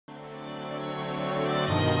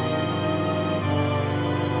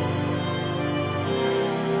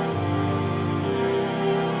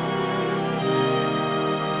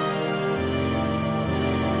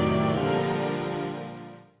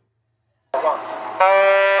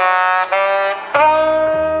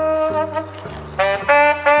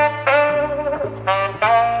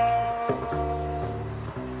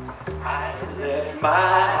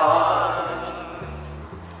My heart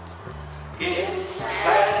in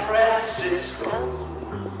San Francisco,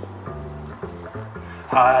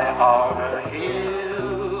 high on a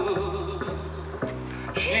hill,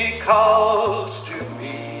 she calls to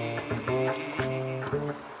me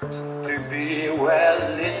to be where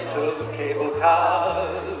little cable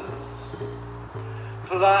cars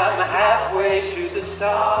climb halfway to the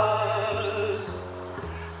stars.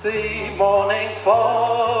 The morning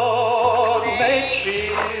fog may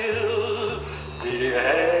chill the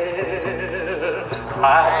air.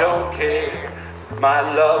 I don't care, my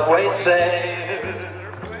love waits there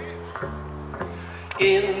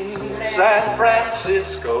in San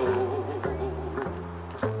Francisco,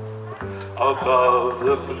 above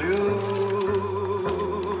the blue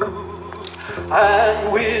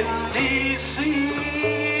and windy sea.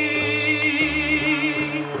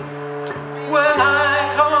 When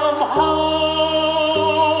I come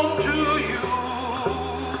home to you,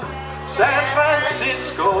 San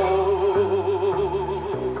Francisco,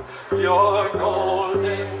 your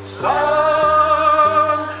golden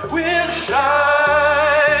sun will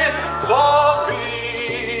shine for me.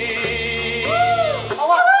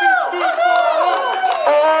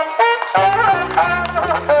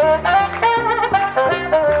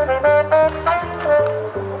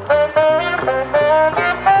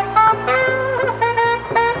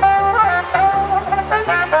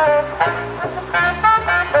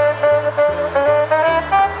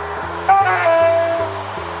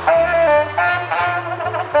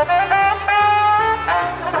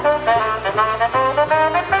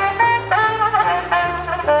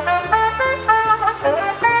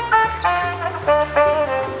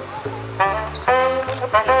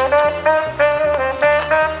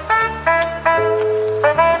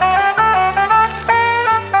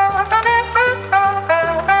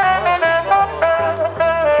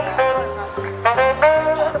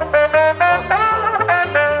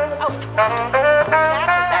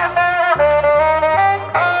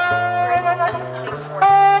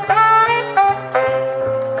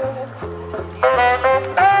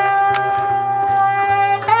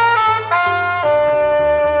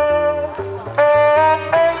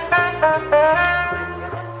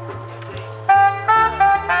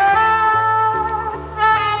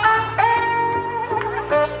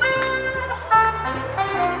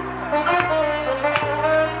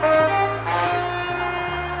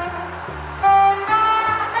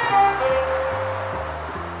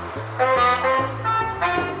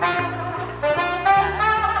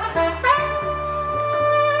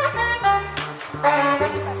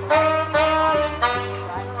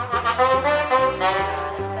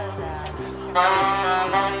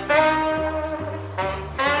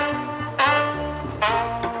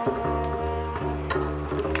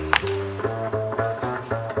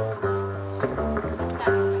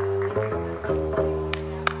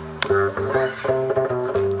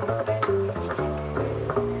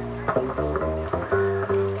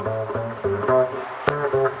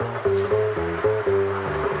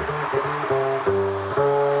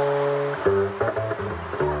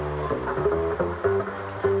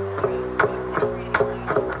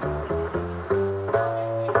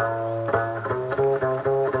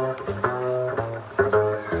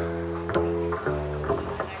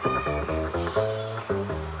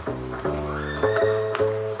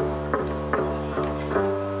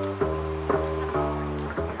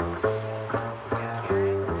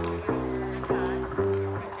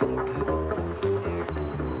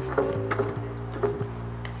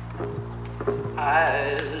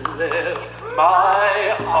 I left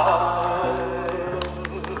my heart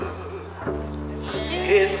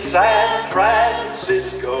in San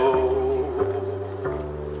Francisco,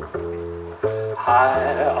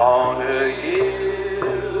 high on a hill.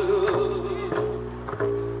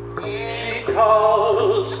 She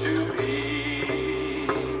calls to be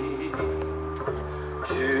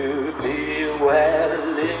where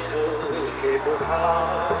little cable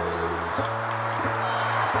cars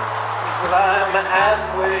climb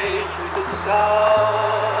halfway to the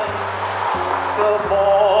sun. The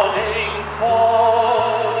morning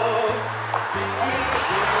fog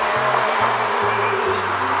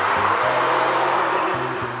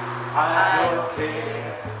I don't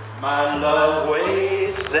care, my love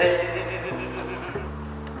waits there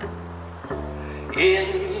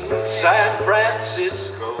in San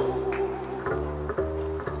Francisco,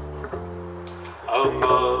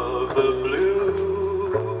 above the blue